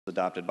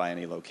adopted by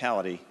any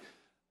locality.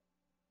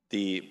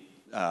 The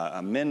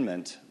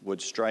amendment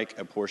would strike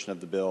a portion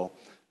of the bill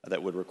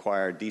that would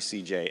require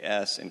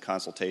DCJS, in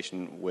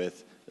consultation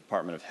with the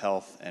Department of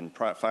Health and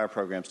fire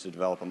programs, to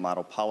develop a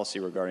model policy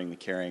regarding the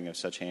carrying of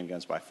such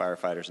handguns by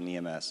firefighters and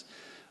EMS.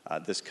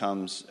 This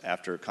comes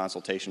after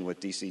consultation with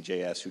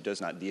DCJS, who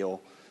does not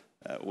deal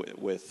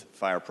with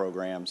fire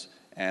programs,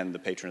 and the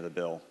patron of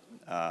the bill.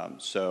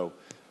 So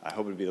I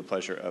hope it would be the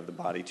pleasure of the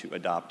body to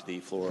adopt the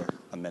floor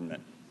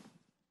amendment.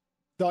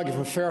 Delegate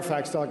from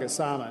Fairfax, Delegate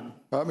Simon.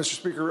 Mr.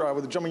 Speaker,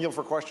 would the gentleman yield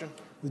for a question?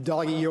 The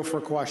delegate yield for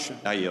a question.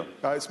 I yield.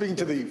 Speaking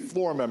to the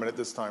floor amendment at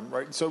this time,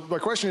 right? So my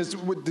question is,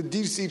 with the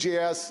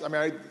DCJS, I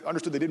mean, I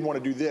understood they didn't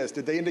want to do this.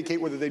 Did they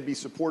indicate whether they'd be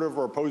supportive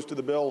or opposed to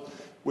the bill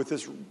with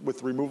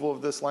the removal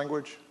of this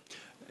language?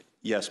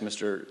 Yes,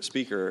 Mr.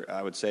 Speaker,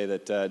 I would say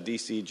that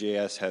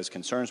DCJS has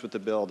concerns with the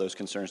bill. Those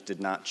concerns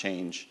did not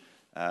change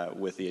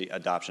with the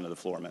adoption of the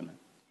floor amendment.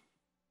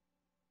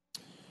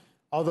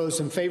 All those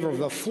in favor of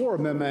the floor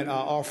amendment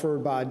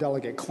offered by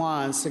Delegate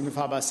Cline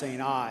signify by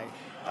saying aye.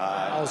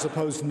 Aye. All those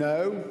opposed,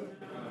 no.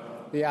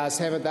 The ayes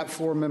have it. That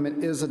floor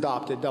amendment is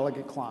adopted.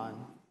 Delegate Cline.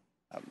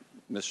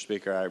 Mr.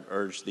 Speaker, I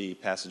urge the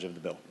passage of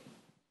the bill.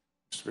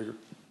 Mr. Speaker.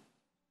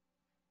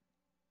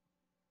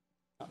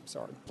 I'm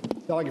sorry.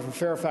 Delegate from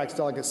Fairfax,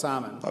 Delegate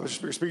Simon. Mr.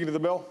 Speaker, speaking to the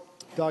bill.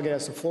 Delegate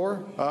has the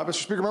floor. Mr.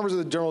 Speaker, members of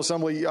the General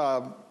Assembly,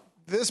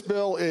 this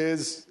bill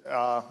is,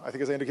 I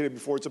think as I indicated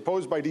before, it's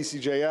opposed by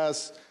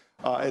DCJS.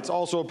 It's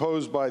also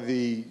opposed by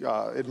the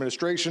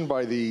administration,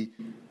 by the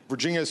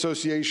Virginia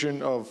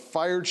Association of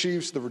Fire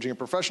Chiefs, the Virginia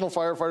Professional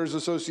Firefighters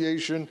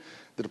Association,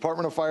 the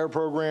Department of Fire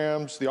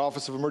Programs, the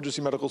Office of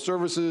Emergency Medical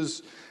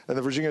Services, and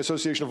the Virginia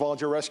Association of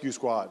Volunteer Rescue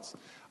Squads.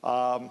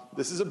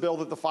 This is a bill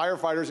that the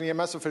firefighters and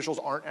EMS officials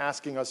aren't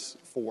asking us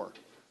for.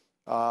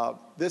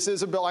 This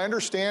is a bill, I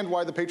understand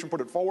why the patron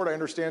put it forward. I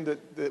understand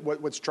that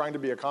what's trying to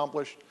be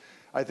accomplished.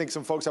 I think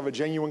some folks have a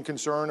genuine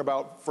concern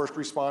about first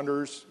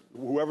responders,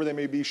 whoever they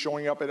may be,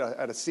 showing up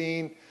at a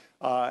scene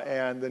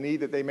and the need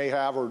that they may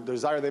have or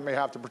desire they may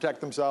have to protect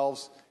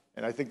themselves.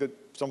 And I think that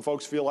some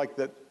folks feel like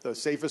that the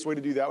safest way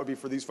to do that would be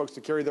for these folks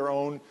to carry their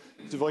own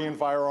civilian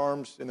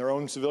firearms in their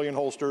own civilian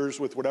holsters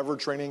with whatever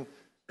training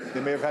they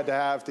may have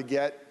had to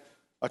get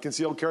a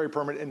concealed carry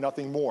permit and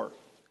nothing more.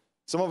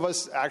 Some of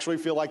us actually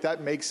feel like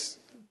that makes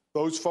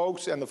those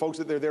folks and the folks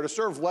that they're there to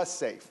serve less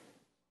safe.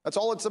 That's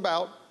all it's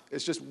about.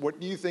 It's just, what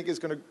do you think is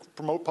going to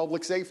promote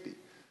public safety?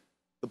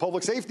 The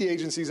public safety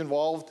agencies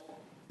involved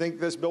think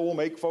this bill will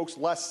make folks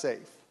less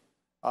safe.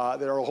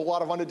 There are a whole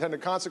lot of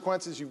unintended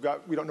consequences.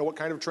 We don't know what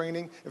kind of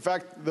training. In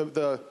fact,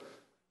 the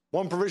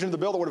one provision of the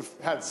bill that would have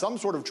had some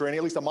sort of training,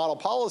 at least a model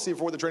policy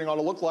for what the training ought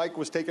to look like,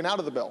 was taken out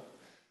of the bill.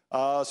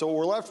 So what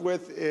we're left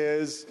with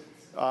is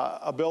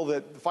a bill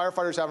that the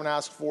firefighters haven't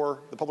asked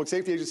for, the public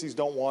safety agencies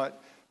don't want,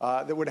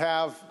 that would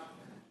have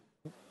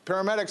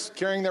paramedics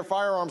carrying their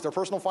firearms, their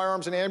personal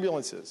firearms in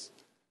ambulances,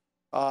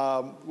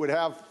 would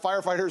have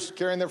firefighters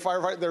carrying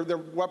their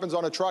weapons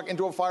on a truck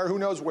into a fire who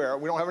knows where.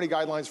 We don't have any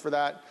guidelines for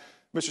that.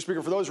 Mr.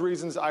 Speaker, for those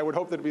reasons, I would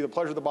hope that it would be the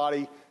pleasure of the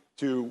body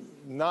to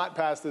not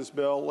pass this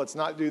bill. Let's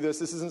not do this.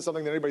 This isn't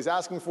something that anybody's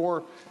asking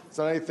for. It's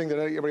not anything that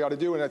anybody ought to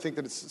do, and I think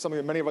that it's something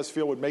that many of us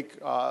feel would make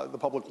the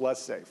public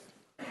less safe.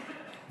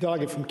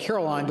 Delegate from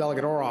Caroline,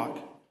 Delegate Orrock.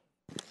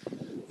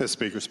 Mr.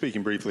 Speaker,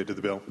 speaking briefly to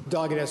the bill.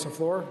 Delegate has the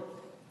floor.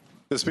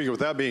 Mr. Speaker,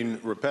 without being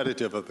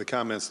repetitive of the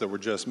comments that were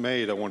just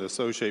made, I want to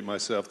associate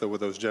myself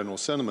with those general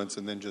sentiments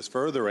and then just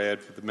further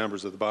add for the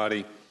members of the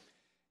body.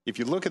 If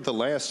you look at the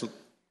last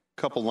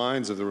couple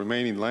lines of the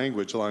remaining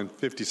language, line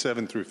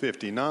 57 through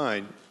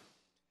 59,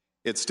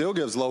 it still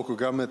gives local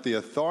government the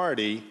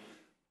authority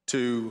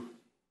to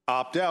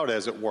opt out,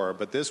 as it were,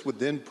 but this would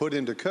then put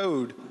into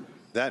code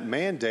that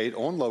mandate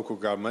on local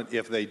government.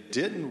 If they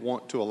didn't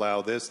want to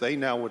allow this, they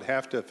now would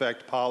have to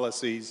affect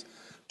policies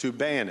to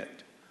ban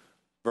it.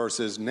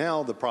 Versus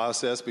now the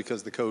process,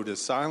 because the code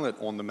is silent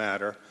on the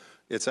matter,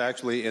 it's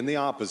actually in the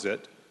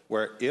opposite,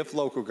 where if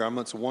local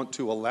governments want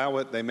to allow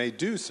it, they may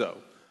do so.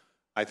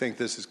 I think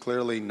this is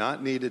clearly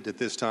not needed at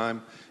this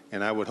time,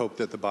 and I would hope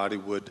that the body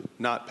would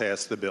not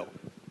pass the bill.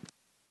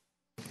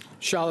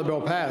 Shall the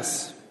bill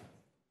pass?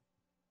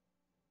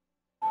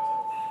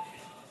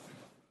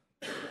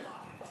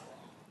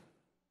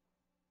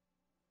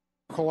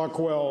 Clerk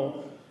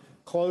will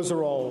close the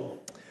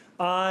roll.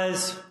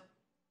 Ayes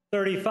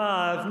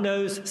 35,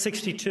 noes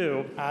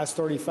 62. Ayes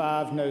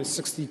 35, noes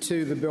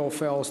 62. The bill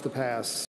fails to pass.